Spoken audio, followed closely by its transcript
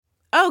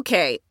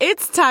Okay,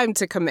 it's time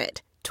to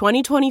commit.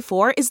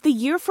 2024 is the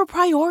year for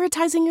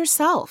prioritizing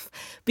yourself.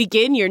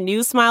 Begin your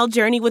new smile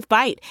journey with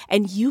Byte,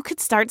 and you could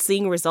start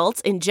seeing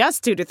results in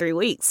just 2 to 3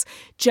 weeks.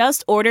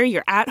 Just order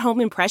your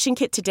at-home impression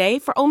kit today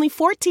for only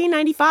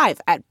 $14.95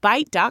 at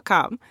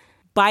Byte.com.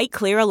 Byte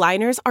Clear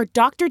aligners are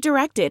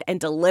doctor-directed and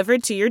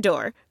delivered to your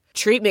door.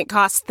 Treatment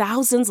costs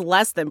thousands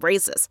less than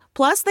braces.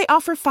 Plus, they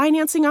offer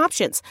financing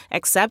options,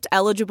 accept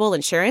eligible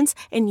insurance,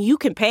 and you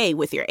can pay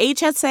with your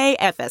HSA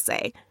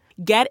FSA.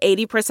 Get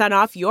 80%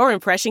 off your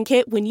impression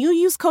kit when you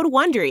use code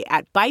WONDERY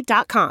at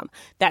Byte.com.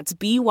 That's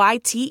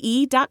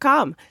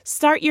BYTE.com.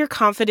 Start your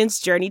confidence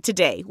journey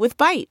today with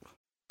Byte.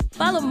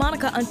 Follow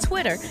Monica on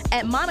Twitter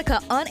at Monica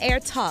On Air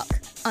Talk.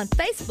 On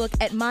Facebook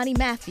at Monty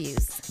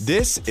Matthews.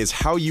 This is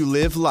How You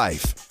Live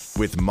Life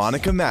with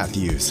Monica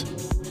Matthews.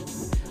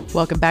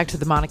 Welcome back to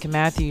the Monica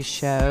Matthews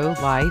Show.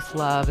 Life,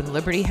 love, and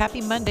liberty.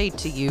 Happy Monday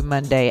to you.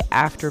 Monday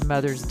after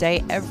Mother's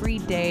Day. Every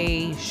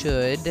day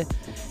should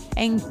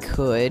and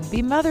could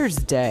be Mother's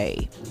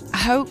Day. I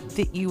hope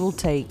that you will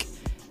take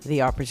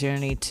the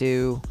opportunity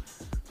to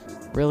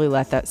really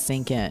let that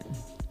sink in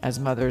as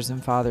mothers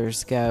and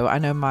fathers go. I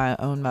know my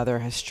own mother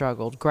has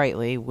struggled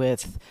greatly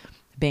with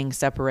being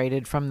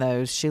separated from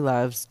those she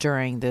loves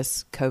during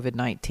this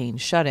COVID-19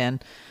 shut-in.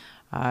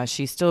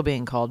 She's still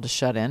being called to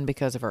shut in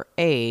because of her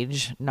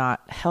age,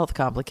 not health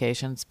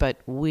complications,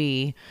 but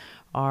we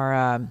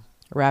are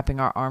wrapping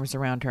our arms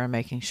around her and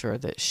making sure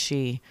that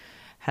she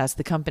has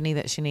the company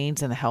that she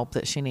needs and the help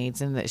that she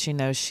needs and that she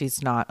knows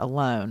she's not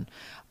alone.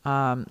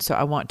 So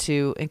I want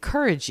to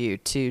encourage you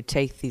to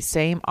take the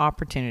same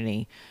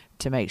opportunity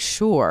to make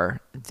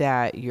sure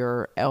that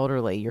your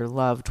elderly, your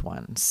loved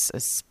ones,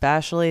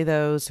 especially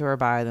those who are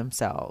by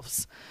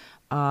themselves,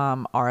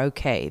 are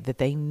okay, that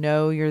they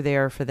know you're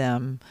there for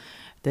them,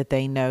 that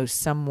they know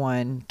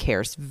someone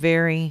cares.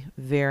 Very,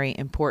 very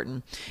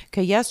important.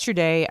 Okay,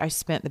 yesterday I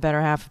spent the better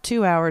half of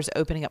 2 hours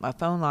opening up my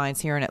phone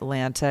lines here in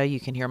Atlanta. You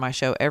can hear my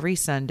show every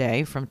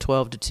Sunday from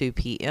 12 to 2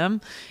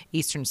 p.m.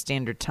 Eastern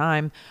Standard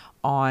Time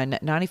on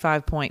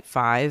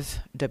 95.5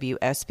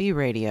 WSB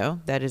Radio.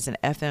 That is an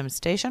FM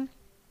station.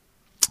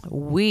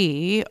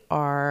 We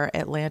are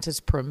Atlanta's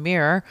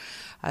premier,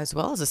 as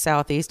well as the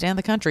Southeast and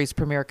the country's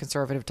premier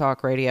conservative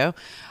talk radio.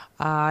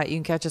 You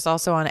can catch us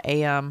also on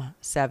AM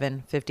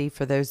 750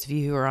 for those of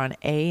you who are on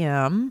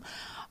AM.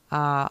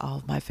 All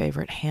of my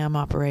favorite ham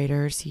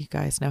operators, you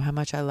guys know how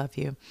much I love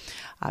you,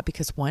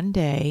 because one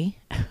day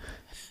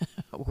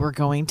we're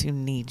going to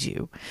need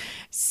you.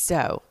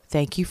 So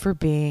thank you for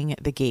being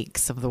the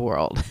geeks of the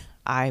world.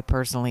 I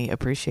personally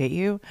appreciate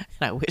you,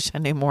 and I wish I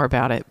knew more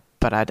about it,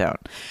 but I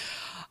don't.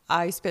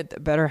 I spent the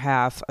better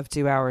half of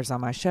 2 hours on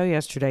my show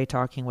yesterday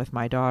talking with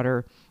my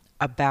daughter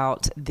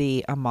about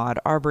the Ahmaud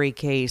Arbery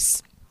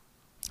case.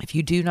 If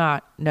you do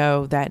not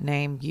know that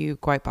name, you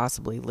quite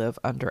possibly live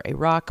under a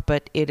rock,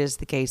 but it is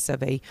the case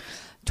of a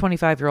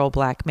 25-year-old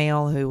black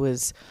male who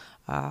was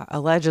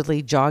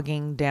allegedly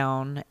jogging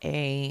down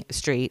a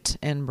street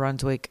in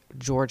Brunswick,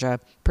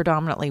 Georgia,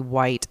 predominantly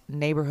white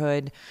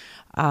neighborhood.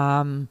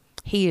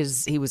 He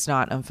was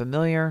not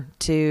unfamiliar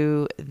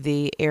to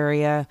the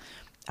area.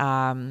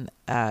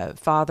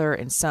 Father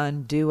and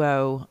son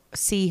duo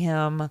see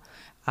him,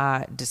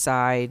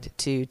 decide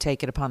to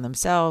take it upon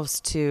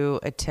themselves to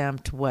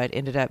attempt what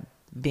ended up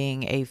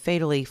being a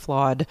fatally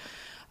flawed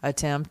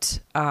attempt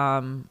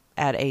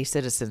at a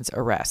citizen's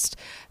arrest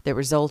that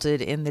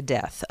resulted in the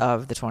death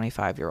of the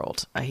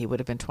 25-year-old. He would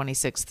have been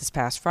 26 this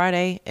past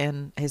Friday,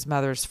 and his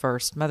mother's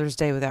first Mother's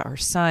Day without her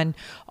son.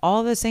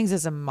 All those things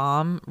as a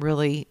mom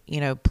really,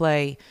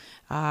 play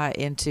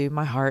into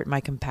my heart, my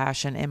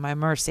compassion, and my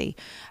mercy.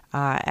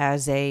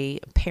 As a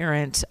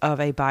parent of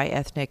a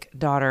bi-ethnic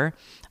daughter,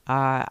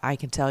 I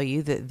can tell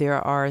you that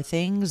there are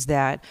things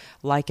that,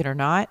 like it or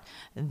not,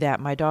 that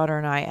my daughter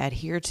and I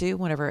adhere to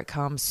whenever it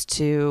comes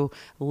to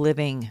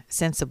living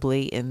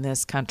sensibly in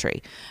this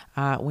country.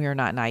 We are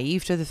not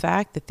naive to the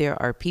fact that there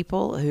are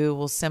people who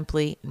will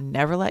simply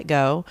never let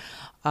go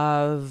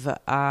of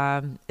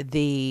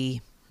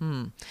the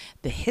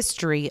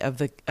history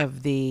of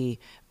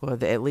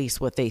at least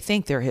what they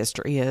think their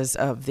history is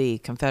of the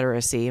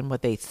Confederacy and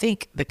what they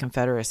think the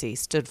Confederacy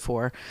stood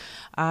for.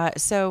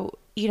 So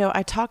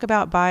I talk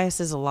about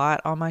biases a lot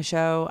on my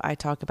show. I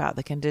talk about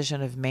the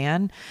condition of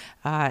man,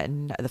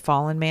 the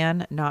fallen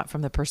man, not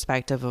from the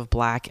perspective of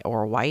black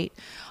or white,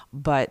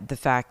 but the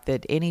fact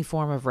that any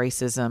form of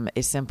racism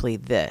is simply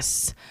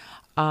this.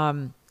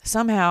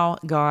 Somehow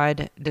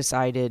God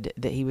decided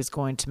that he was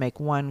going to make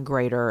one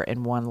greater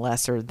and one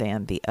lesser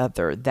than the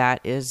other.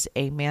 That is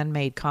a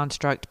man-made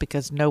construct,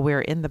 because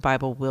nowhere in the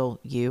Bible will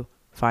you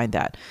find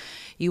that.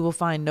 You will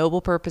find noble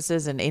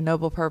purposes and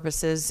ignoble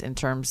purposes in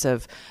terms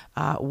of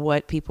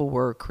what people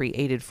were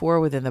created for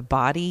within the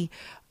body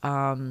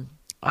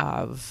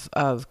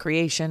of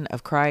creation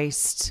of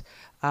Christ,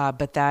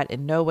 but that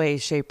in no way,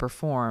 shape, or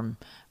form.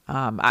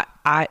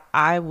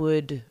 I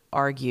would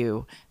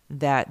argue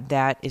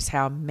that is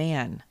how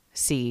man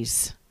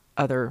sees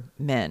other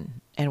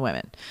men and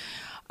women.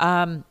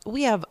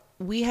 We have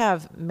we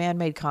have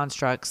man-made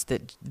constructs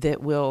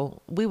that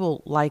we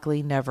will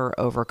likely never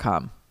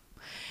overcome.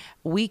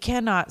 We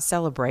cannot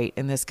celebrate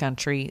in this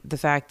country the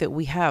fact that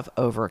we have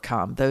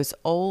overcome those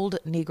old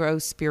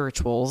Negro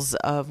spirituals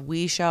of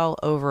we shall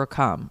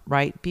overcome,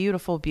 right?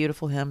 Beautiful,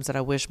 beautiful hymns that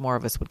I wish more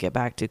of us would get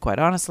back to, quite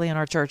honestly, in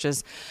our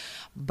churches.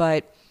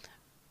 But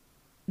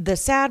the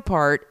sad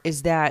part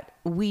is that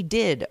we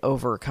did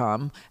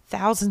overcome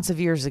thousands of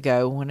years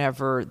ago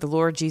whenever the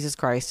Lord Jesus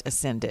Christ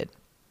ascended.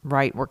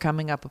 Right, we're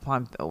coming up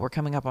on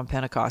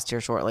Pentecost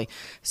here shortly.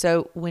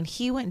 So when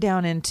he went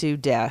down into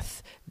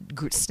death,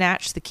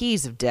 snatched the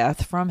keys of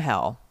death from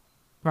hell,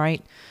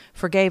 right,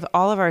 forgave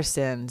all of our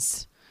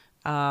sins,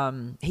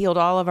 healed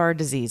all of our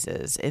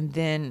diseases, and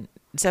then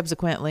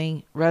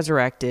subsequently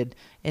resurrected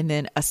and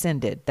then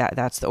ascended.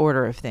 That's the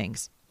order of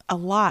things. A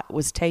lot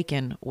was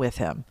taken with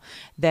him.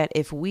 That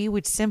if we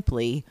would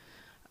simply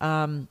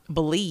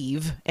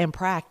believe and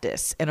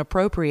practice and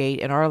appropriate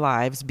in our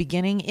lives,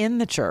 beginning in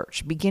the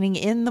church, beginning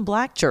in the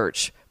black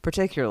church,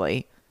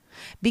 particularly,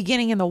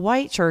 beginning in the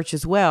white church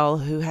as well,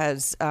 who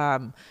has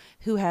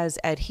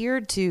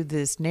adhered to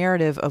this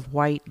narrative of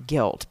white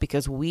guilt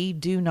because we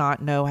do not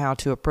know how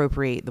to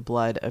appropriate the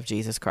blood of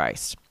Jesus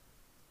Christ.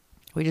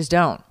 We just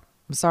don't.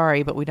 I'm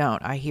sorry, but we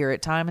don't. I hear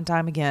it time and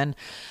time again.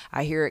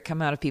 I hear it come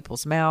out of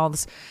people's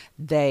mouths.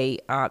 They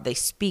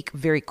speak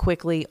very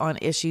quickly on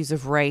issues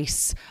of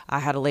race. I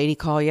had a lady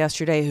call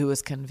yesterday who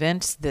was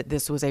convinced that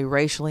this was a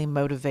racially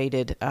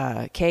motivated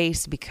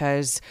case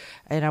because,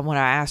 and when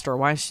I asked her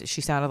why,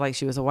 she sounded like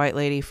she was a white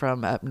lady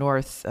from up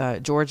north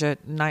Georgia,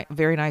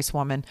 very nice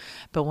woman.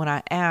 But when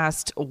I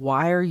asked,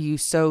 why are you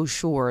so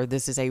sure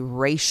this is a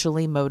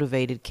racially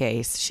motivated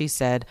case, she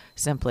said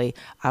simply,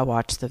 I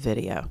watched the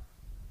video.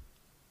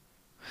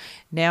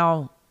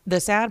 Now, the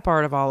sad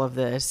part of all of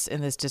this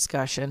in this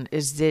discussion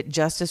is that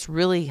justice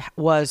really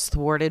was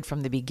thwarted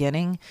from the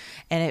beginning,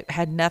 and it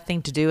had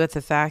nothing to do with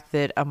the fact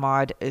that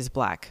Ahmaud is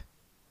black.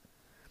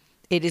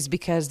 It is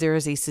because there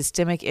is a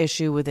systemic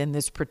issue within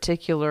this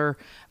particular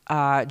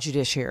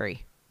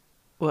judiciary,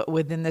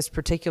 within this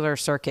particular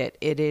circuit.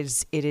 It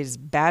is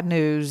bad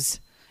news.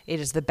 It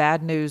is the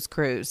bad news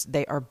crews.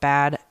 They are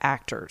bad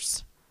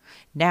actors.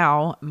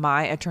 Now,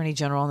 my Attorney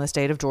General in the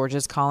state of Georgia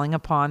is calling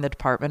upon the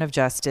Department of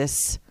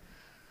Justice,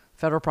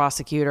 federal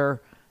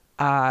prosecutor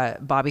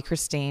Bobby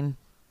Christine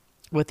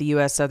with the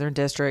U.S. Southern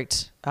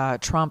District,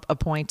 Trump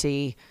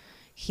appointee.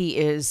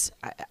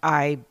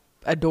 I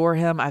adore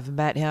him. I've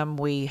met him.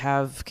 We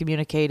have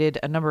communicated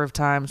a number of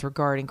times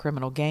regarding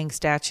criminal gang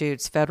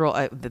statutes,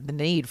 the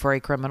need for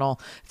a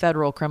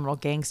federal criminal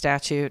gang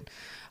statute,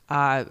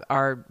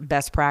 our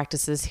best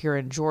practices here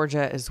in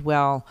Georgia as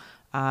well.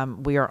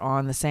 We are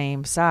on the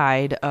same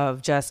side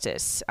of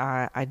justice.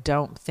 I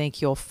don't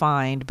think you'll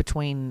find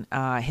between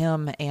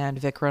him and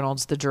Vic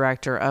Reynolds, the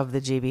director of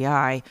the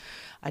GBI,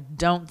 I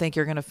don't think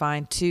you're going to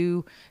find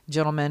two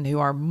gentlemen who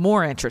are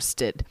more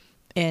interested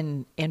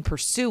in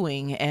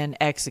pursuing and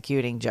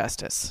executing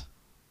justice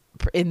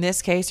in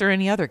this case or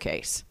any other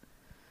case.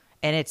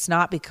 And it's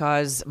not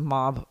because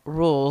mob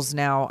rules.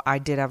 Now, I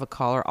did have a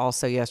caller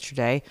also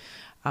yesterday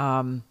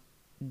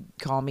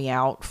call me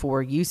out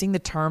for using the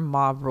term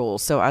mob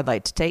rules. So I'd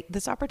like to take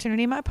this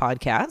opportunity in my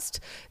podcast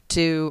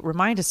to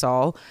remind us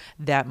all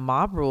that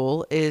mob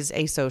rule is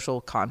a social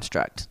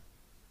construct.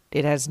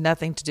 It has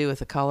nothing to do with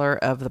the color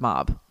of the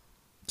mob.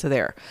 So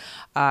there.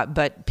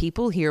 But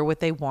people hear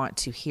what they want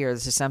to hear.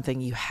 This is something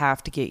you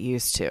have to get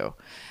used to.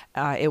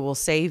 It will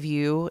save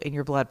you in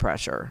your blood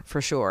pressure, for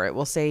sure. It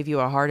will save you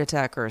a heart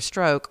attack or a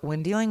stroke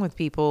when dealing with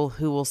people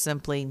who will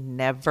simply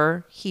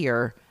never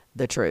hear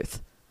the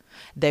truth.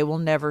 They will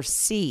never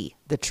see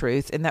the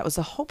truth. And that was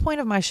the whole point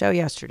of my show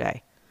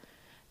yesterday.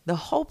 The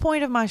whole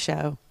point of my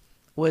show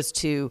was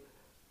to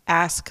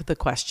ask the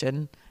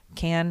question,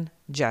 can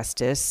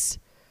justice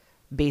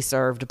be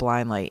served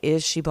blindly?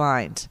 Is she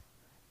blind?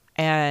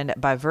 And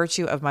by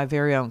virtue of my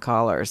very own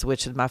callers,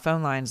 which my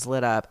phone lines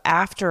lit up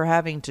after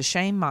having to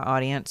shame my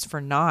audience for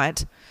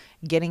not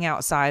getting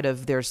outside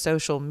of their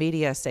social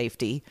media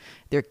safety,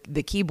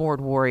 the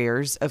keyboard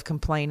warriors of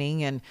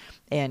complaining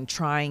and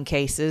trying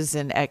cases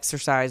and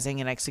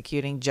exercising and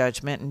executing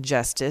judgment and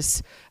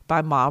justice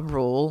by mob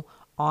rule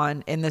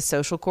in the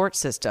social court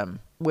system,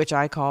 which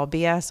I call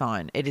BS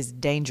on. It is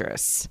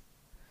dangerous.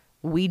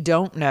 We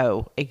don't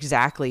know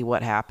exactly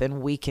what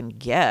happened. We can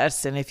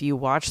guess. And if you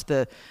watch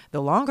the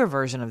longer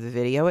version of the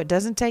video, it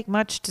doesn't take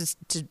much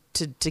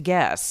to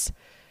guess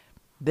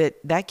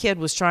that kid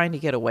was trying to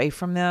get away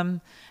from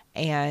them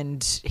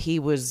and he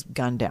was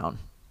gunned down.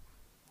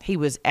 He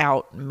was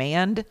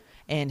outmanned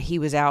and he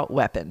was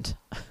outweaponed.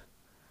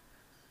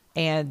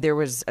 And there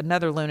was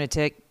another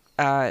lunatic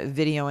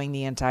videoing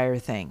the entire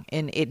thing.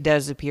 And it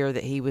does appear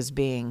that he was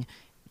being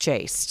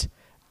chased.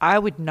 I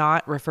would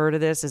not refer to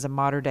this as a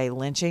modern day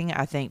lynching.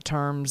 I think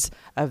terms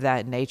of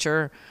that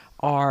nature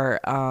are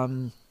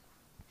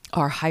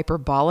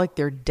hyperbolic.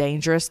 They're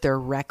dangerous. They're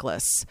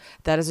reckless.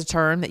 That is a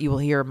term that you will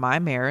hear my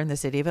mayor in the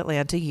city of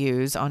Atlanta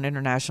use on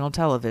international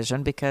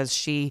television because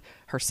she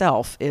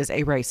herself is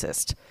a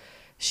racist.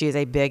 She is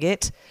a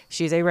bigot.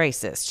 She's a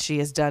racist. She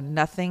has done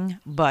nothing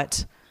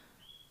but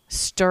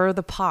stir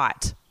the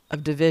pot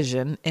of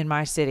division in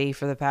my city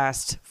for the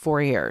past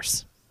 4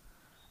 years.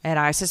 And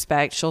I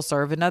suspect she'll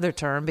serve another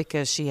term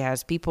because she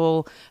has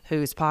people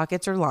whose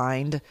pockets are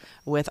lined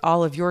with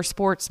all of your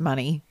sports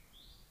money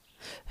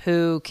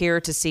who care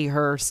to see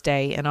her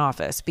stay in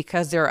office,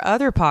 because there are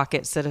other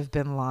pockets that have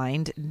been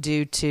lined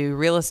due to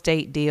real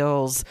estate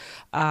deals,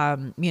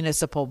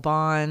 municipal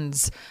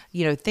bonds,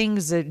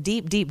 things that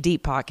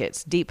deep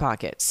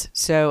pockets.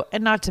 So,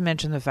 and not to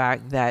mention the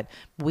fact that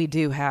we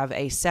do have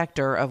a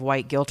sector of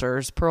white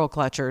guilters, pearl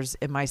clutchers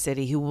in my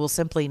city who will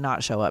simply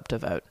not show up to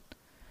vote.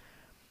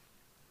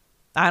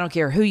 I don't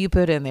care who you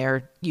put in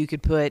there. You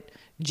could put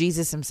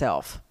Jesus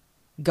himself.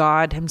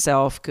 God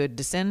himself could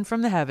descend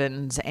from the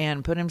heavens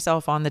and put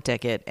himself on the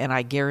ticket, and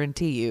I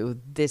guarantee you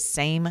this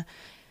same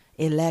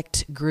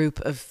elect group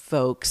of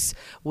folks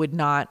would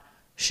not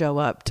show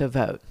up to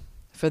vote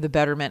for the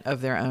betterment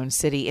of their own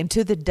city, and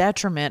to the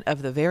detriment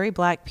of the very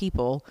black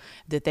people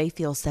that they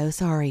feel so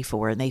sorry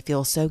for and they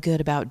feel so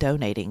good about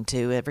donating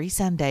to every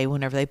Sunday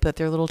whenever they put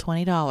their little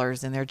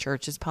 $20 in their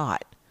church's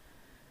pot.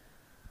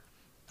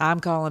 I'm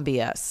calling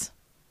BS.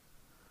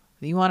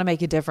 You want to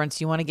make a difference.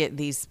 You want to get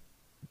these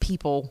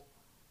people,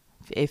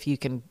 if you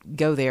can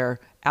go there,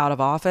 out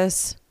of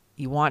office.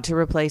 You want to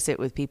replace it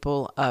with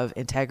people of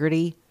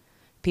integrity,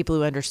 people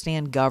who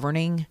understand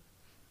governing,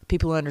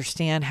 people who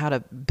understand how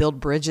to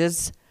build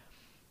bridges,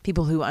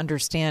 people who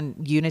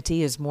understand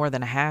unity is more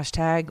than a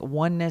hashtag.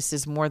 Oneness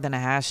is more than a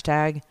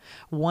hashtag.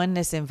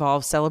 Oneness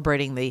involves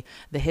celebrating the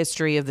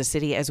history of the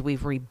city as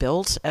we've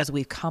rebuilt, as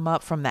we've come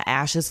up from the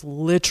ashes.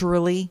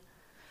 Literally,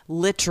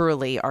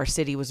 our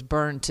city was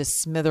burned to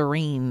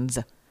smithereens.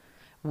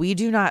 We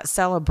do not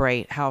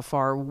celebrate how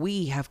far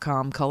we have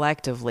come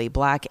collectively,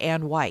 black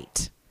and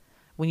white.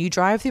 When you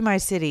drive through my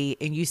city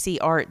and you see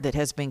art that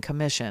has been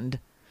commissioned,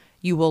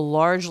 you will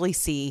largely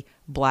see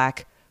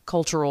black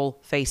cultural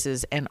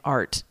faces and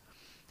art.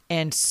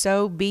 And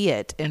so be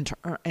it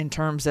in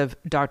terms of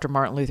Dr.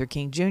 Martin Luther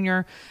King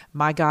Jr.,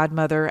 my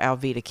godmother,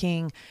 Alveda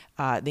King,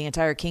 the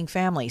entire King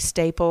family,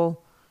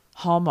 staple,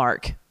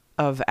 hallmark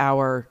of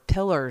our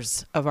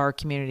pillars of our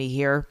community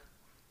here.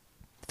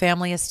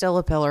 Family is still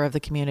a pillar of the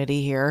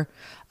community here.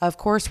 Of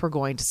course, we're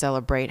going to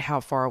celebrate how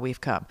far we've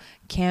come.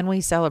 Can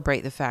we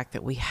celebrate the fact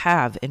that we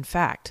have, in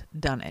fact,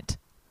 done it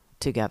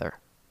together?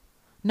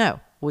 No,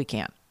 we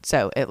can't.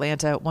 So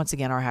Atlanta, once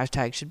again, our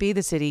hashtag should be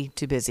the city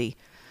too busy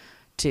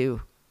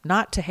to,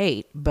 not to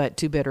hate, but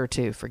too bitter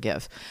to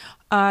forgive.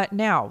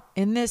 Now,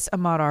 in this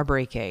Ahmaud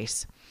Arbery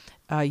case,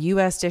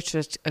 U.S.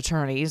 district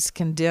attorneys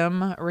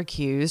condemn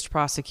recused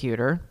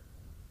prosecutor.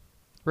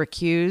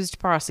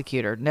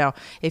 Now,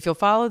 if you'll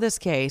follow this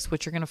case,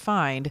 what you're going to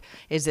find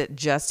is that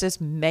justice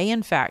may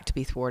in fact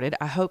be thwarted.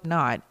 I hope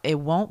not. It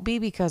won't be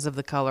because of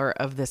the color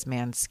of this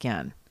man's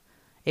skin.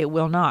 It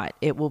will not.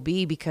 It will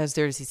be because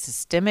there's a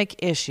systemic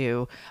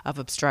issue of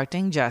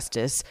obstructing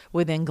justice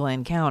within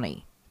Glenn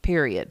County,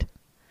 period.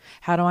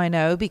 How do I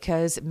know?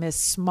 Because Miss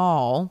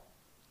Small,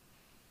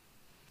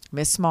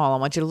 I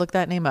want you to look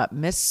that name up.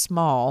 Miss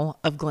Small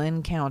of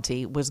Glenn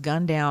County was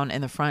gunned down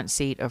in the front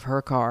seat of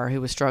her car, who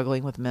was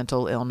struggling with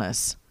mental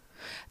illness.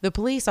 The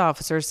police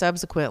officers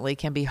subsequently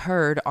can be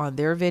heard on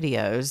their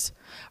videos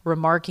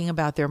remarking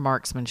about their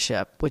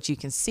marksmanship, which you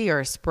can see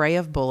are a spray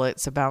of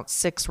bullets, about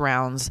 6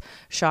 rounds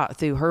shot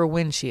through her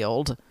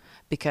windshield,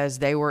 because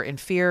they were in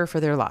fear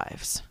for their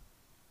lives.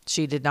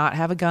 She did not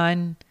have a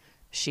gun.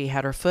 She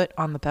had her foot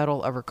on the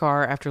pedal of her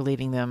car after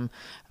leading them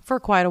for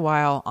quite a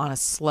while on a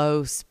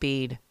slow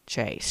speed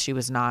chase. She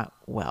was not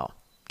well.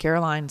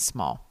 Caroline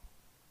Small.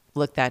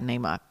 Look that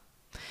name up.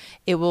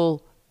 It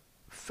will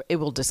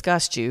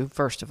disgust you,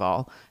 first of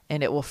all,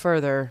 and it will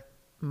further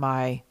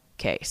my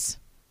case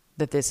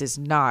that this is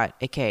not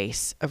a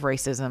case of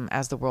racism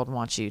as the world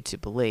wants you to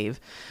believe.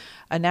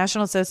 A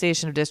National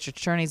Association of District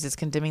Attorneys is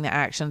condemning the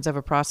actions of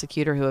a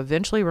prosecutor who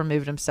eventually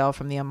removed himself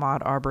from the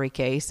Ahmaud Arbery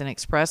case and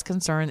expressed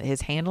concern that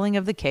his handling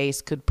of the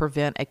case could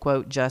prevent a,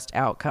 quote, just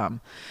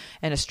outcome.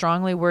 In a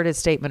strongly worded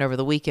statement over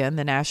the weekend,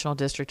 the National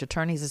District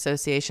Attorneys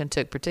Association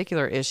took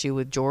particular issue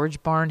with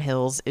George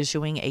Barnhill's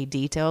issuing a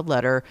detailed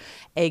letter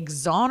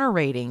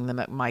exonerating the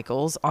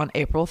McMichaels on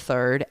April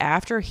 3rd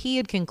after he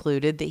had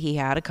concluded that he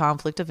had a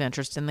conflict of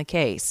interest in the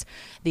case.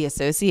 The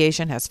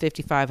association has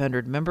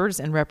 5,500 members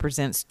and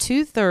represents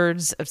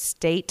 2/3 of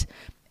state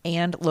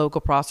and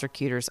local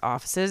prosecutors'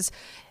 offices.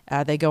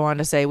 They go on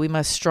to say, we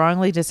must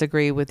strongly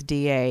disagree with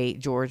DA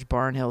George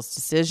Barnhill's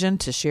decision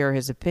to share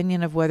his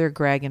opinion of whether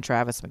Greg and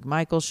Travis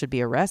McMichael should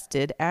be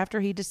arrested after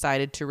he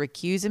decided to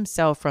recuse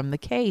himself from the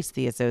case,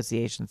 the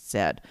association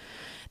said.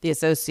 The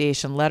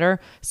association letter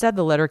said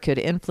the letter could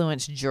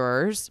influence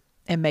jurors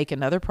and make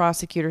another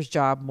prosecutor's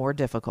job more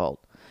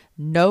difficult.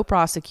 No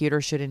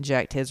prosecutor should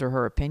inject his or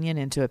her opinion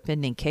into a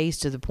pending case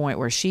to the point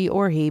where she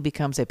or he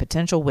becomes a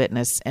potential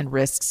witness and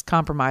risks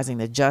compromising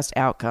the just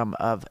outcome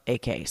of a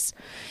case.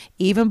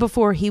 Even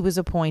before he was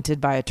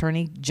appointed by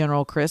Attorney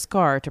General Chris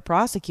Carr to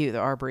prosecute the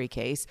Arbery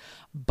case,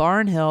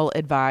 Barnhill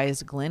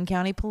advised Glenn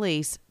County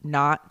Police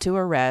not to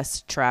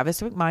arrest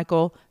Travis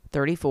McMichael,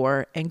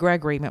 34, and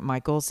Gregory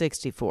McMichael,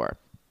 64.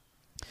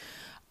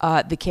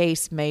 The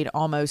case made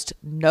almost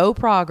no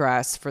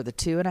progress for the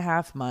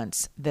 2.5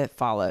 months that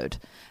followed.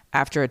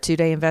 After a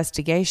 2-day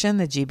investigation,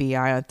 the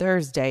GBI on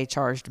Thursday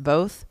charged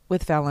both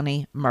with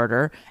felony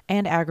murder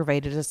and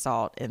aggravated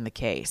assault in the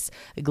case.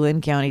 The Glenn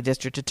County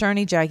District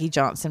Attorney Jackie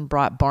Johnson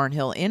brought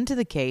Barnhill into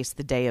the case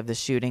the day of the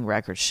shooting,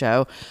 records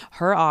show.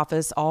 Her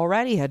office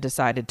already had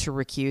decided to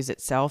recuse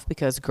itself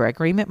because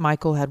Gregory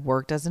McMichael had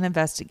worked as an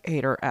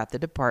investigator at the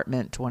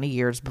department 20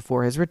 years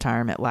before his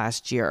retirement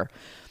last year.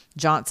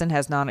 Johnson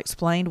has not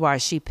explained why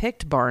she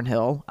picked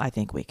Barnhill, I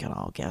think we can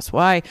all guess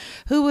why,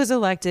 who was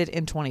elected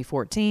in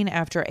 2014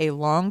 after a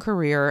long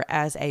career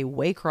as a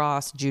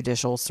Waycross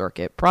Judicial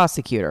Circuit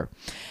prosecutor.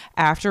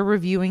 After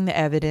reviewing the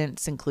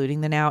evidence,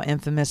 including the now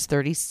infamous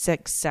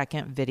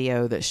 36-second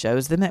video that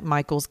shows the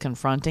McMichaels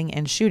confronting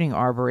and shooting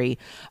Arbery,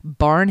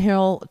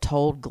 Barnhill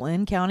told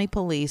Glenn County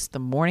Police the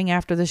morning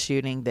after the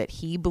shooting that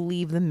he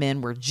believed the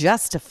men were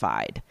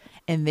justified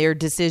in their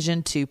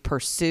decision to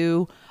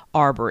pursue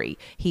Arbery.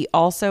 He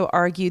also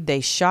argued they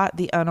shot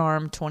the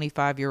unarmed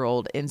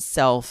 25-year-old in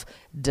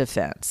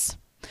self-defense.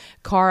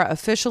 Carr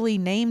officially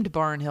named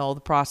Barnhill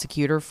the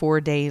prosecutor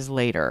 4 days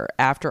later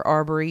after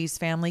Arbery's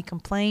family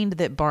complained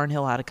that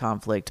Barnhill had a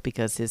conflict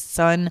because his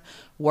son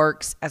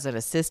works as an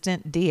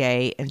assistant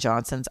DA in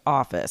Johnson's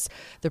office.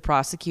 The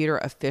prosecutor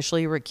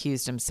officially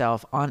recused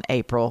himself on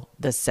April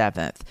the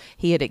 7th.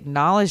 He had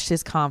acknowledged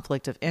his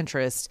conflict of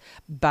interest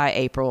by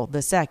April the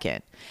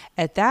 2nd.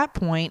 At that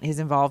point, his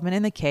involvement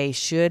in the case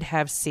should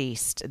have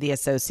ceased, the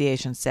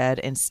association said.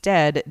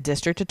 Instead,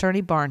 District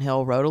Attorney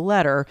Barnhill wrote a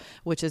letter,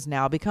 which has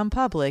now become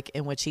public,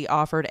 in which he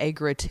offered a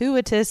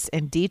gratuitous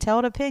and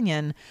detailed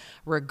opinion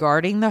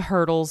regarding the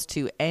hurdles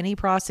to any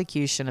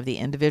prosecution of the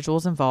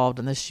individuals involved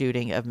in the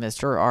shooting of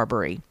Mr.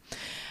 Arbery.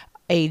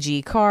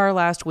 AG Carr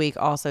last week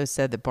also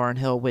said that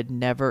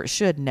Barnhill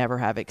should never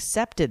have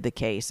accepted the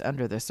case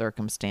under the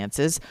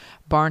circumstances.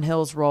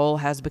 Barnhill's role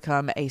has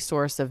become a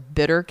source of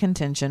bitter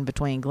contention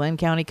between Glenn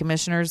County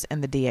commissioners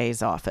and the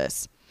DA's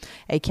office.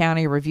 A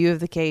county review of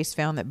the case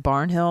found that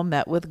Barnhill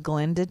met with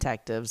Glenn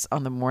detectives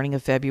on the morning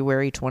of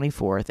February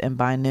 24th and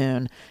by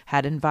noon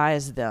had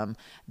advised them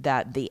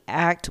that the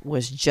act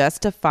was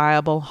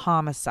justifiable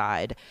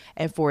homicide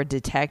and for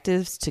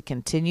detectives to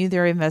continue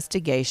their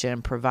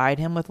investigation, provide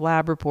him with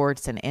lab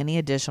reports and any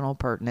additional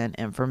pertinent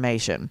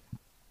information.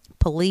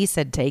 Police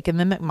had taken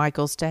the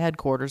McMichaels to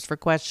headquarters for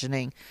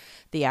questioning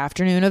the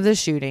afternoon of the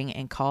shooting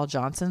and called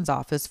Johnson's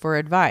office for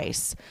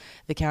advice.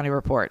 The county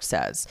report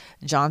says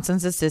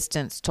Johnson's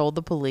assistants told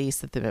the police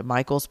that the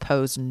McMichaels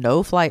posed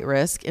no flight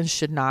risk and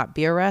should not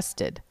be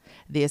arrested.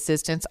 The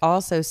assistants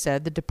also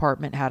said the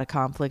department had a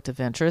conflict of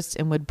interest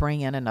and would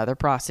bring in another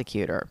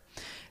prosecutor.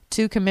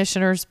 Two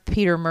commissioners,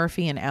 Peter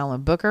Murphy and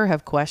Alan Booker,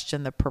 have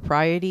questioned the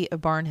propriety of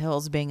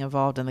Barnhill's being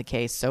involved in the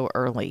case so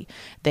early.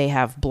 They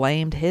have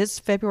blamed his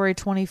February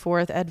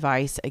 24th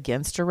advice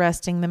against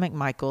arresting the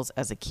McMichaels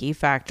as a key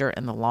factor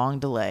in the long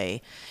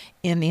delay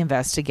in the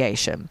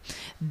investigation.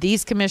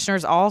 These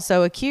commissioners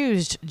also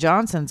accused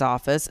Johnson's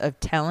office of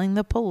telling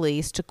the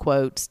police to,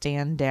 quote,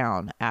 stand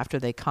down after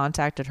they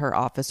contacted her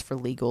office for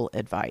legal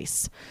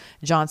advice.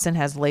 Johnson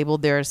has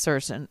labeled their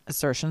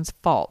assertions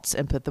false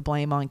and put the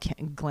blame on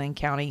Glenn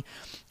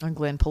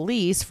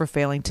Police for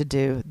failing to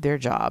do their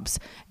jobs.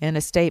 In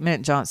a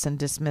statement, Johnson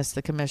dismissed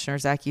the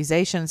commissioner's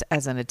accusations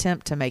as an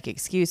attempt to make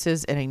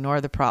excuses and ignore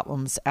the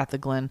problems at the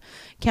Glenn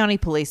County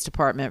Police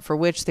Department for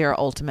which they are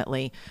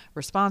ultimately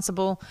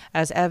responsible.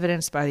 As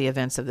evidenced by the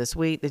events of this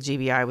week, the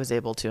GBI was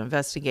able to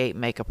investigate,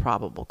 make a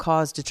probable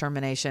cause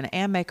determination,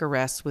 and make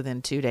arrests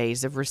within 2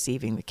 days of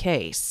receiving the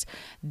case.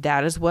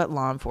 That is what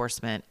law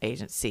enforcement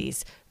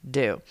agencies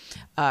do.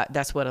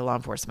 That's what a law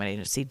enforcement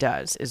agency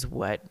does, is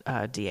what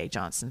DA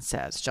Johnson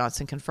says.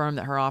 Johnson confirmed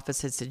that her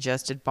office had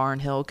suggested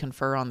Barnhill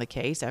confer on the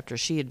case after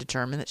she had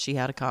determined that she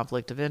had a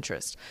conflict of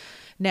interest.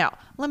 Now,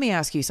 let me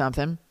ask you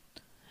something.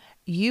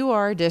 You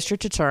are a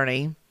district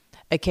attorney.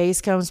 A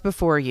case comes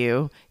before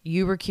you,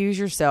 you recuse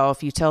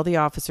yourself, you tell the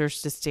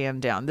officers to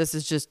stand down. This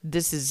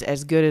is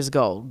as good as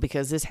gold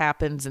because this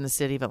happens in the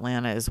city of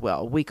Atlanta as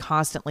well. We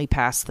constantly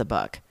pass the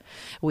buck.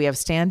 We have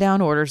stand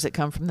down orders that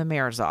come from the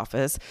mayor's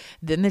office.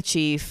 Then the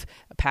chief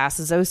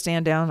passes those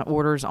stand down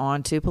orders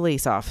on to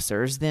police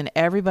officers. Then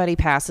everybody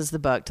passes the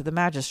buck to the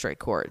magistrate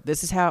court.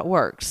 This is how it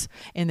works.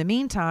 In the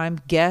meantime,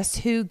 guess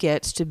who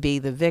gets to be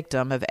the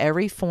victim of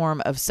every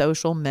form of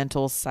social,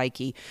 mental,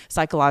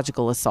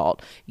 psychological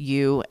assault?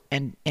 You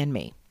and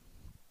me.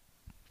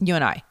 You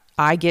and I.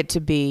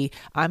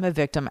 I'm a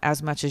victim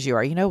as much as you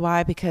are. You know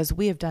why? Because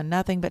we have done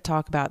nothing but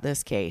talk about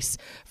this case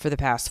for the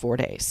past 4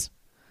 days.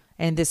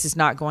 And this is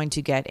not going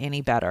to get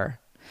any better.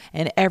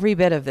 And every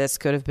bit of this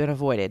could have been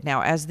avoided.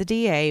 Now, as the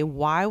DA,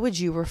 why would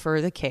you refer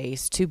the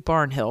case to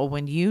Barnhill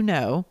when you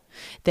know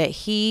that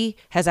he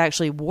has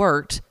actually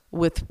worked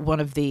with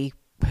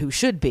who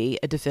should be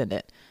a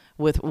defendant,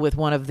 with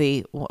one of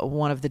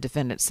the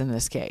defendants in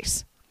this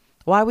case?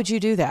 Why would you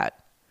do that?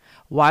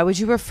 Why would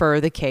you refer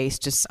the case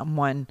to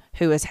someone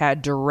who has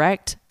had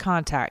direct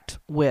contact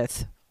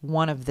with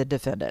one of the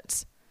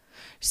defendants?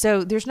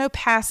 So there's no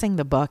passing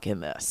the buck in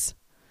this.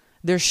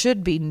 There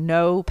should be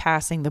no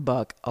passing the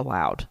buck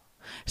allowed.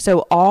 So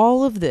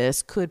all of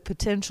this could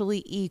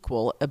potentially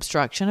equal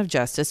obstruction of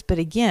justice. But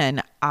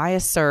again,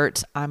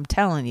 I'm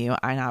telling you,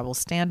 and I will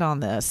stand on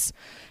this,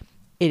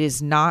 it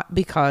is not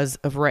because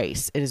of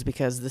race. It is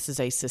because this is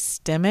a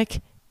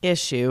systemic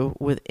issue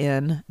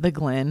within the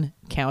Glenn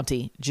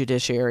County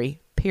Judiciary,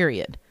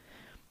 period.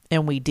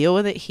 And we deal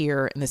with it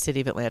here in the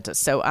city of Atlanta.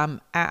 So I'm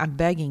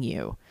begging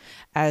you,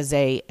 as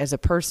a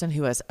person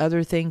who has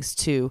other things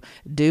to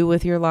do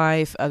with your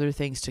life, other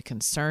things to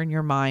concern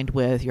your mind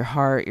with, your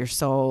heart, your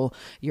soul,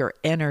 your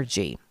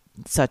energy,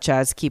 such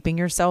as keeping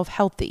yourself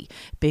healthy,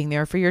 being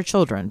there for your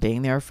children,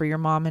 being there for your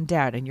mom and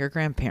dad and your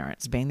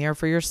grandparents, being there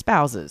for your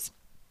spouses,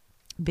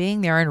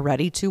 being there and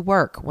ready to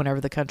work whenever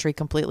the country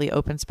completely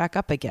opens back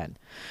up again.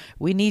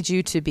 We need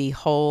you to be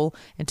whole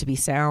and to be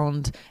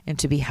sound and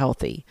to be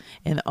healthy.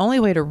 And the only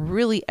way to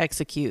really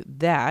execute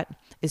that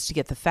is to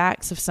get the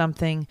facts of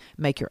something,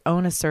 make your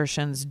own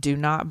assertions, do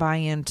not buy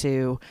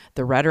into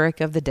the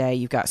rhetoric of the day.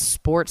 You've got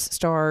sports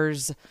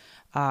stars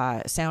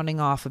sounding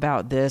off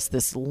about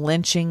this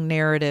lynching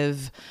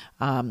narrative.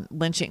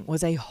 Lynching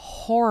was a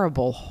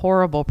horrible,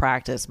 horrible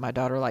practice. My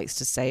daughter likes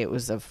to say it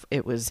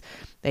was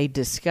a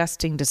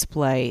disgusting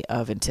display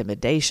of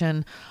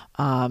intimidation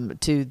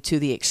to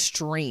the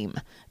extreme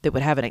that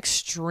would have an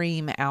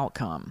extreme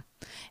outcome.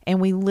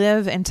 And we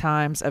live in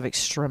times of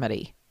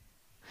extremity.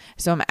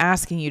 So I'm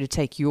asking you to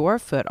take your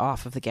foot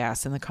off of the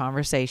gas in the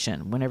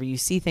conversation. Whenever you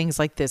see things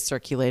like this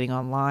circulating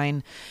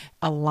online,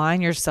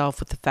 align yourself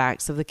with the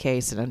facts of the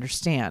case and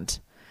understand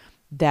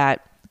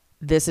that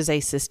this is a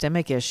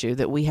systemic issue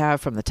that we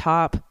have from the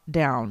top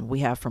down.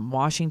 We have from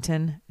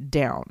Washington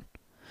down.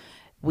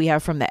 We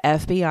have from the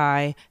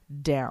FBI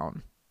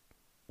down.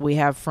 We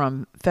have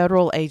from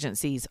federal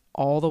agencies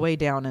all the way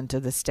down into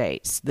the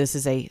states. This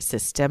is a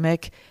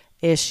systemic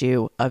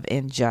issue of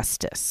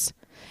injustice.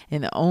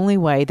 And the only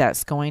way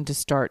that's going to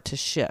start to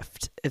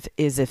shift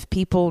is if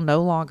people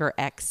no longer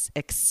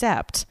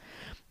accept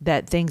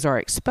that things are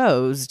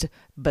exposed,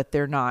 but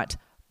they're not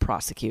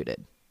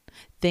prosecuted.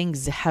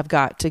 Things have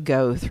got to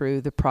go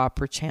through the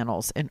proper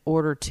channels in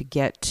order to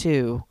get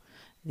to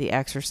the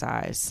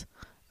exercise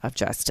of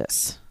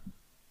justice.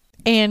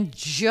 And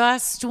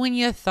just when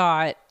you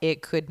thought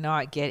it could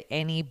not get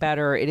any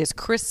better, it is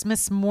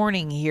Christmas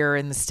morning here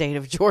in the state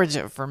of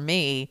Georgia for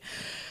me.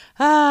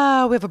 We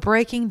have a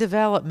breaking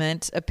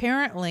development.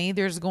 Apparently,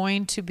 there's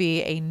going to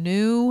be a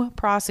new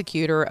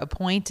prosecutor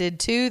appointed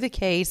to the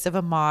case of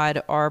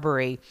Ahmaud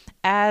Arbery,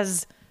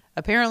 as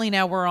apparently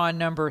now we're on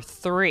number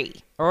 3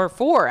 or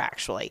 4,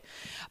 actually.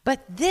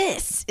 But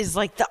this is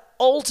like the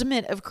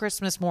ultimate of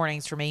Christmas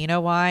mornings for me. You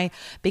know why?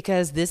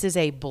 Because this is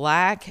a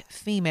black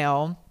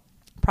female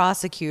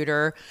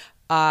prosecutor,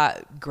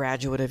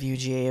 graduate of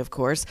UGA, of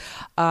course,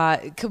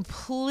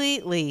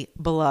 completely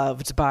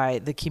beloved by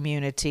the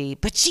community,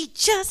 but she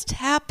just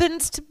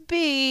happens to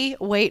be,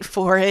 wait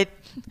for it,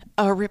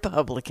 a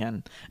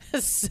Republican.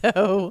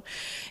 So,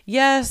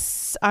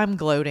 yes, I'm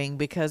gloating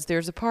because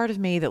there's a part of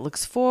me that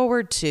looks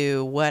forward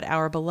to what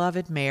our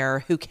beloved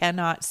mayor, who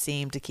cannot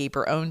seem to keep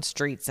her own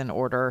streets in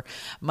order,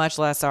 much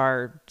less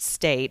our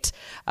state,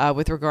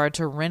 with regard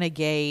to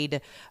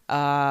renegade,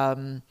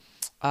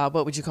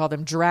 what would you call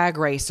them? Drag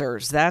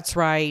racers. That's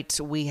right.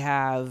 We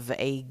have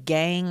a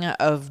gang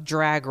of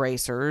drag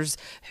racers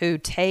who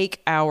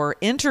take our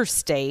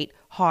interstate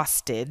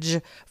hostage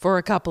for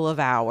a couple of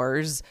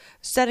hours,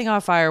 setting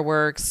off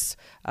fireworks,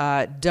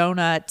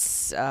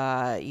 donuts,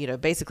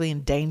 basically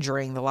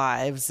endangering the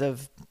lives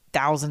of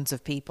thousands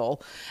of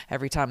people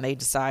every time they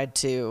decide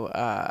to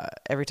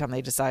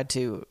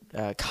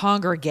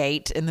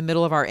congregate in the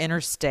middle of our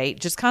interstate,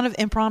 just kind of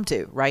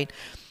impromptu, right?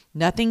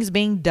 Nothing's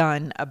being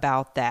done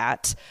about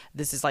that.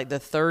 This is like the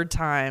 3rd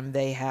time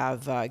they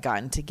have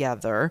gotten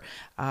together.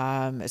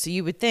 So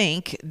you would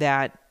think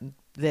that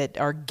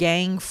our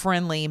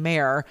gang-friendly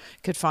mayor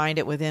could find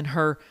it within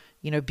her,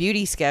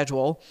 beauty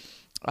schedule,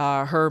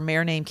 her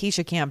Mayor Named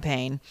Keisha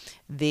campaign,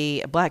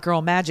 the Black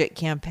Girl Magic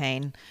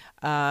campaign,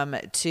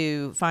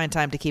 to find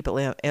time to keep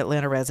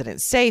Atlanta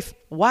residents safe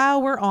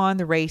while we're on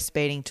the race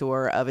baiting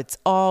tour of it's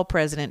all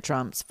President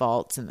Trump's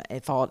fault and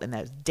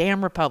those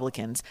damn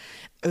Republicans,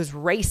 those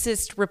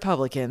racist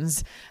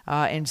Republicans,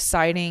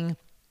 inciting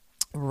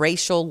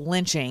racial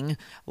lynching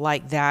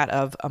like that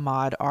of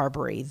Ahmaud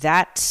Arbery.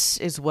 That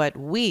is what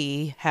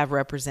we have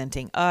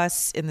representing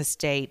us in the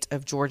state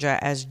of Georgia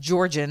as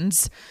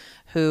Georgians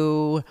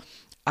who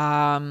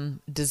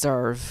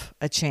deserve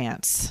a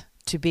chance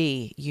to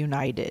be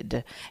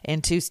united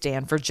and to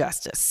stand for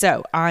justice.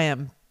 So I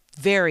am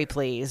very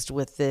pleased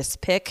with this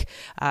pick.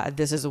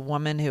 This is a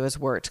woman who has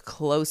worked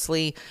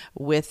closely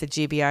with the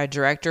GBI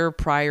director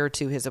prior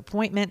to his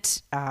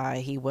appointment.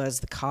 He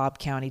was the Cobb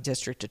County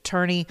District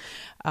Attorney,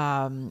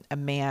 a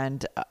man,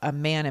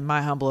 in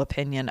my humble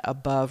opinion,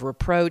 above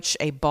reproach,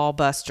 a ball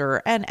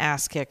buster, an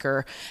ass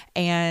kicker,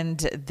 and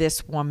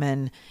this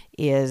woman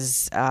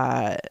is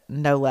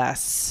no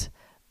less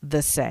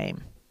the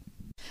same.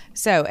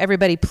 So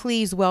everybody,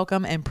 please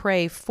welcome and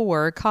pray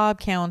for Cobb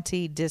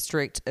County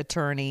District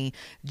Attorney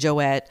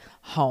Joette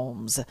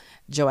Holmes.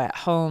 Joette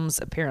Holmes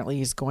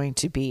apparently is going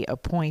to be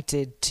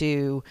appointed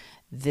to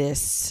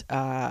this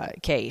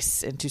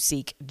case and to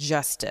seek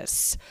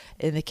justice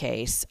in the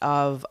case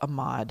of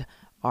Ahmaud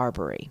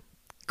Arbery.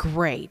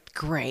 Great.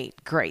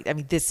 I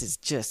mean, this is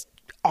just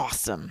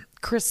awesome.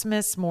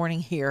 Christmas morning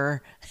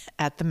here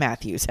at the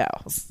Matthews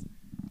house.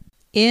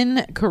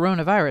 In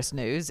coronavirus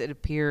news, it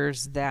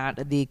appears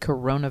that the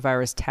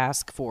coronavirus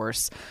task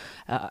force,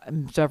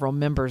 several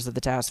members of the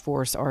task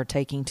force are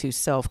taking to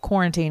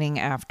self-quarantining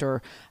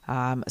after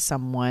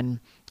someone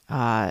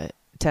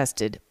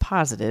tested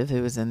positive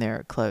who was in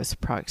their close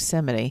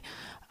proximity.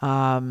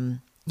 You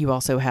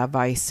also have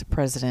Vice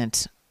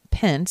President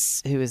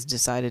Pence, who has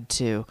decided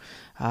to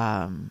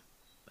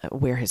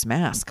wear his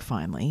mask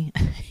finally.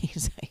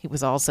 He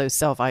was also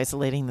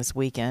self-isolating this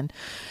weekend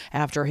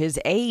after his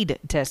aide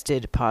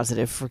tested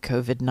positive for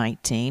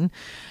COVID-19.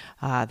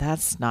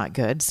 That's not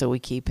good, so we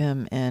keep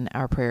him in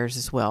our prayers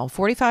as well.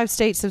 45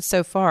 states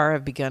so far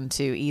have begun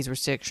to ease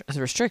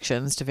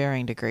restrictions to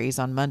varying degrees.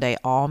 On Monday,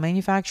 all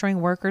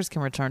manufacturing workers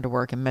can return to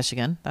work in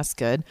Michigan. That's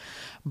good.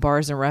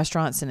 Bars and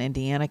restaurants in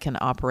Indiana can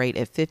operate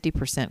at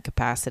 50%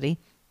 capacity.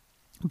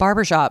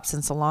 Barbershops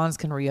and salons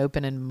can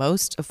reopen in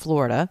most of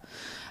Florida.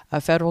 A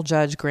federal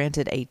judge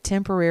granted a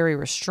temporary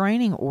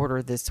restraining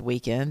order this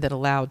weekend that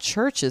allowed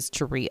churches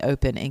to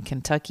reopen in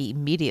Kentucky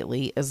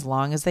immediately as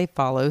long as they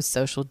follow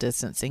social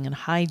distancing and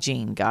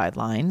hygiene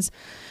guidelines.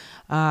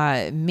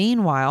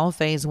 Meanwhile,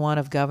 phase one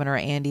of Governor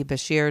Andy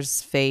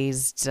Beshear's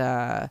phased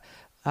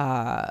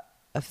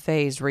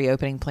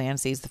reopening plan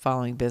sees the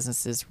following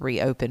businesses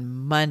reopen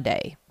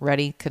Monday: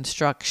 Ready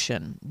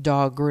Construction,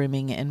 dog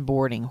grooming and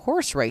boarding,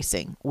 horse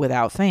racing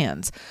without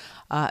fans,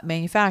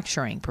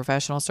 manufacturing,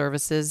 professional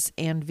services,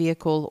 and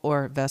vehicle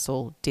or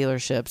vessel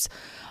dealerships.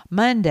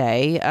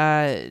 Monday,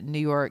 New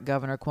York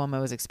Governor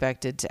Cuomo is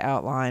expected to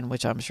outline,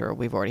 which I'm sure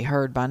we've already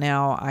heard by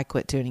now. I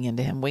quit tuning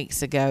into him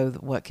weeks ago,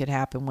 what could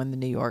happen when the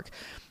New York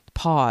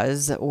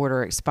pause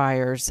order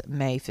expires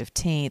May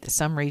 15th.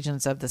 Some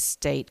regions of the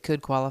state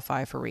could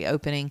qualify for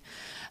reopening.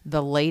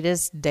 The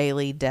latest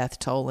daily death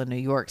toll in New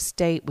York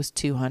State was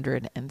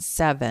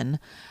 207.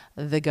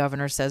 The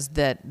governor says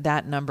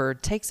that number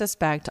takes us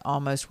back to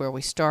almost where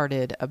we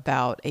started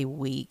about a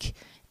week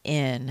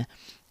in.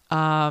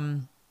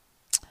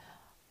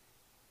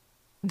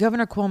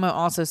 Governor Cuomo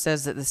also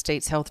says that the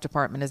state's health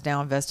department is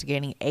now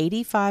investigating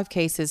 85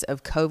 cases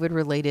of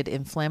COVID-related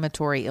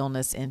inflammatory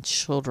illness in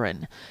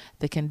children.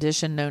 The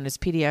condition, known as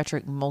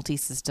pediatric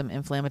multisystem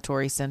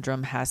inflammatory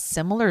syndrome, has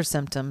similar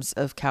symptoms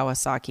of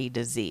Kawasaki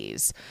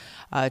disease.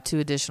 2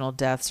 additional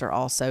deaths are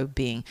also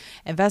being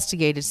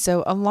investigated.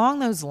 So along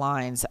those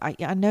lines,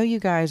 I know you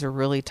guys are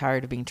really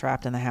tired of being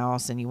trapped in the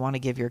house and you want to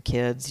give your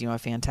kids, a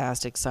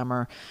fantastic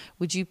summer.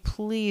 Would you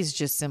please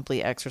just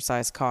simply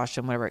exercise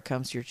caution whenever it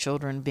comes to your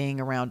children being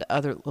around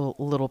other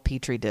little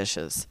petri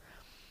dishes?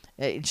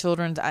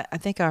 Children, I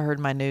think I heard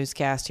my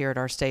newscast here at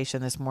our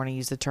station this morning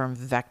use the term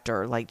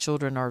vector, like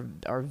children are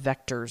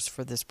vectors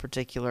for this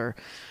particular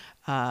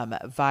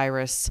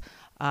virus.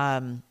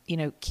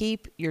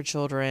 Keep your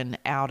children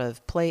out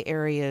of play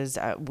areas.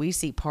 We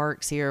see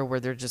parks here where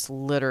they're just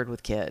littered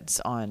with kids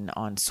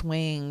on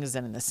swings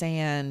and in the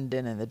sand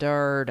and in the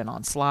dirt and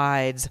on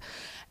slides.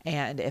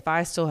 And if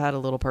I still had a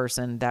little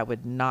person, that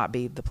would not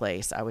be the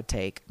place I would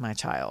take my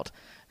child.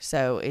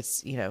 So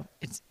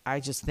I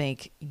just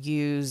think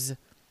use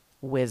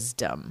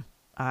wisdom.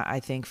 I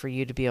think for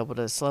you to be able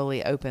to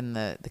slowly open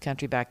the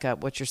country back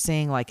up, what you're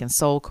seeing like in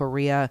Seoul,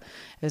 Korea,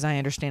 as I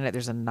understand it,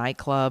 there's a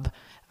nightclub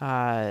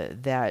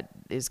that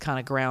is kind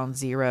of ground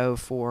zero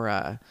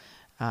for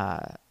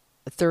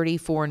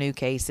 34 new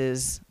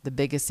cases, the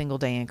biggest single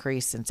day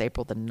increase since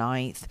April the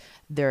 9th.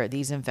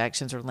 These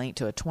infections are linked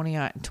to a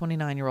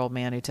 29-year-old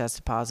man who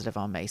tested positive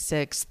on May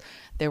 6th.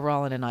 They were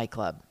all in a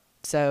nightclub.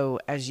 So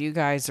as you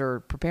guys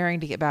are preparing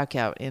to get back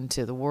out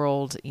into the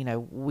world,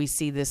 we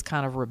see this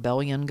kind of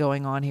rebellion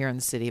going on here in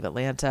the city of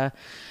Atlanta,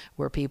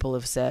 where people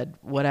have said,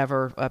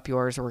 whatever, up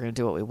yours, we're going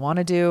to do what we want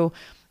to do.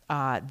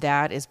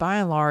 That is by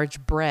and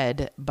large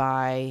bred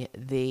by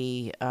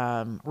the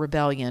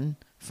rebellion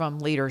from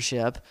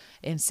leadership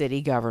in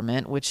city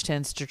government, which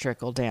tends to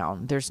trickle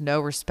down. There's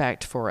no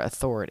respect for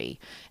authority.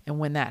 And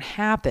when that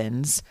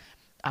happens,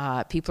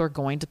 people are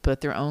going to put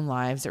their own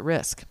lives at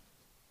risk.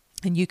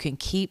 And you can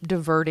keep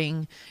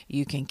diverting.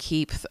 You can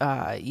keep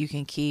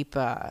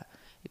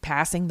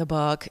passing the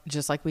buck,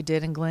 just like we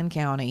did in Glenn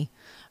County.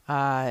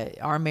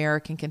 Our mayor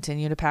can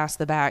continue to pass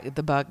the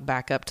buck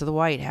back up to the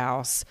White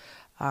House.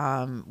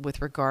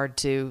 with regard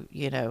to,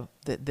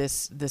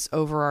 this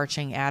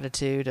overarching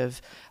attitude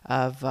of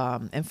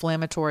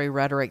inflammatory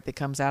rhetoric that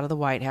comes out of the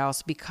White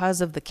House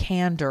because of the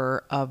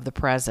candor of the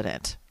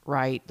president,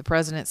 right? The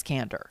president's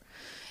candor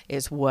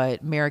is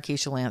what Mayor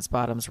Keisha Lance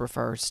Bottoms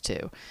refers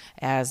to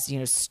as,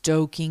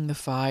 stoking the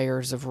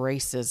fires of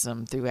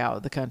racism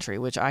throughout the country,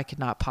 which I could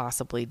not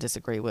possibly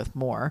disagree with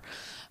more.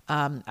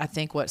 I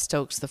think what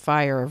stokes the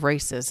fire of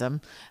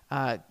racism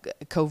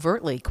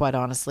covertly, quite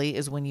honestly,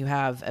 is when you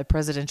have a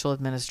presidential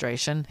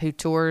administration who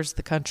tours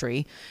the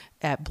country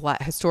at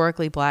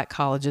historically black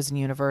colleges and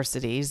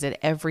universities that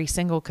every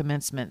single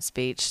commencement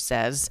speech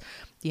says,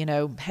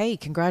 hey,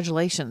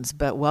 congratulations,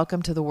 but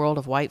welcome to the world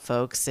of white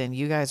folks, and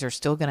you guys are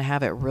still going to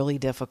have it really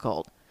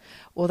difficult.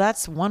 Well,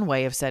 that's one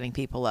way of setting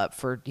people up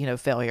for,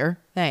 failure.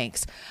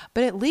 Thanks.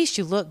 But at least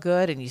you look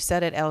good and you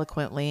said it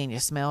eloquently and you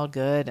smelled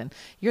good and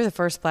you're the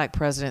first black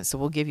president, so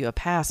we'll give you a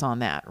pass on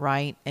that,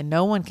 right? And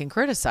no one can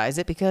criticize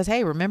it because,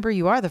 hey, remember,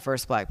 you are the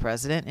first black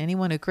president.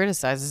 Anyone who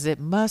criticizes it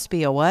must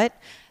be a what?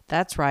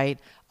 That's right,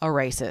 a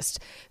racist.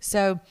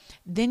 So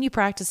then you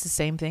practice the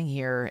same thing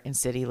here in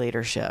city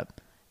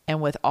leadership.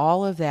 And with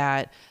all of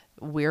that,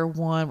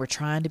 we're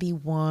trying to be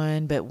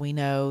one, but we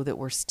know that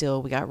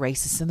we got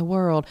racists in the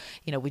world.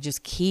 We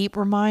just keep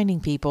reminding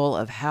people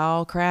of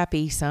how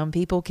crappy some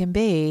people can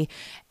be.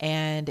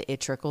 And it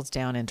trickles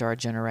down into our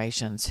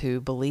generations who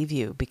believe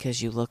you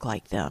because you look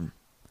like them.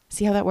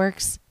 See how that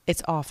works?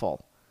 It's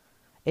awful.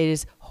 It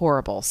is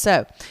horrible.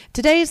 So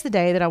today is the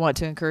day that I want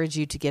to encourage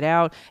you to get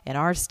out. In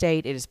our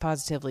state, it is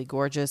positively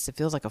gorgeous. It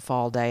feels like a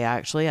fall day,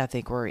 actually. I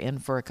think we're in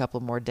for a couple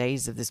more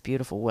days of this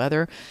beautiful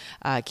weather.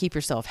 Keep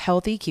yourself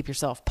healthy. Keep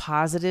yourself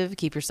positive.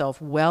 Keep yourself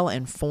well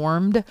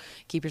informed.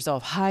 Keep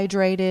yourself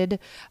hydrated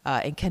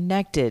and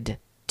connected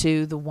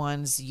to the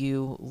ones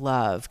you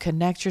love.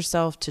 Connect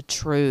yourself to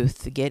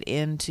truth. Get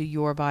into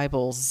your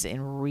Bibles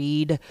and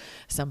read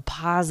some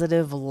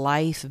positive,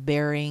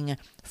 life-bearing,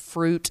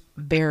 fruit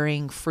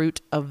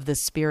of the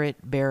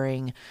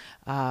Spirit-bearing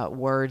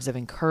words of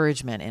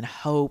encouragement and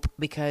hope.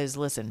 Because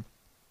listen,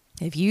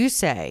 if you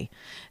say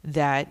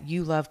that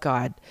you love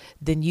God,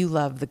 then you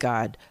love the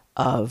God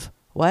of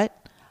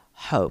what?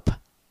 Hope.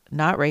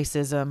 Not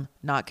racism,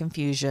 not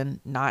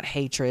confusion, not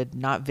hatred,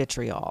 not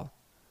vitriol,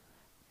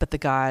 but the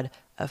God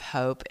of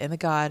hope and the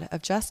God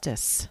of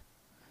justice.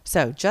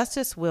 So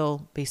justice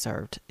will be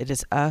served. It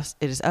is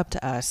up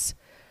to us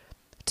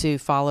to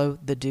follow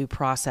the due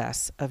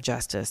process of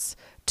justice,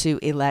 to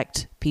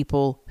elect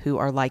people who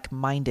are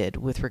like-minded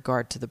with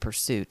regard to the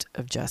pursuit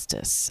of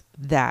justice.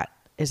 That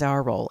is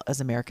our role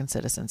as American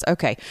citizens.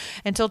 Okay.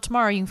 Until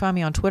tomorrow, you can find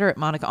me on Twitter at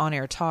Monica On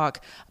Air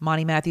Talk,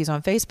 Monty Matthews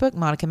on Facebook,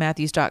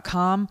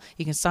 MonicaMatthews.com.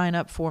 You can sign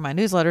up for my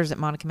newsletters at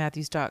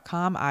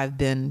MonicaMatthews.com. I've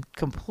been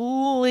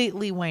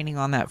completely waning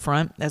on that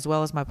front, as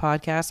well as my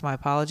podcast. My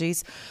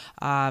apologies.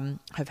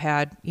 I've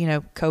had,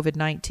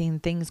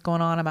 COVID-19 things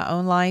going on in my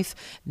own life.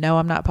 No,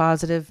 I'm not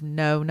positive.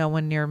 No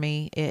one near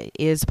me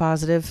is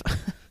positive.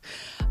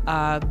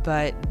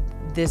 But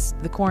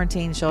the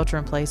quarantine, shelter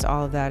in place,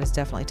 all of that is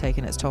definitely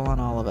taking its toll on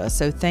all of us.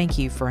 So thank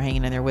you for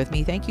hanging in there with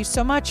me. Thank you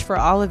so much for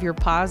all of your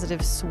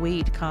positive,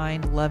 sweet,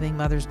 kind, loving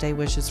Mother's Day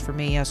wishes for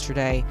me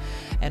yesterday,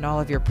 and all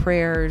of your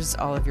prayers,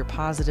 all of your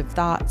positive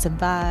thoughts and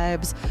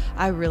vibes.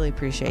 I really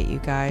appreciate you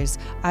guys.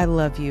 I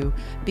love you.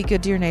 Be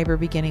good to your neighbor,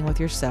 beginning with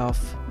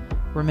yourself.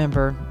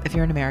 Remember, if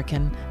you're an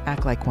American,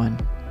 act like one.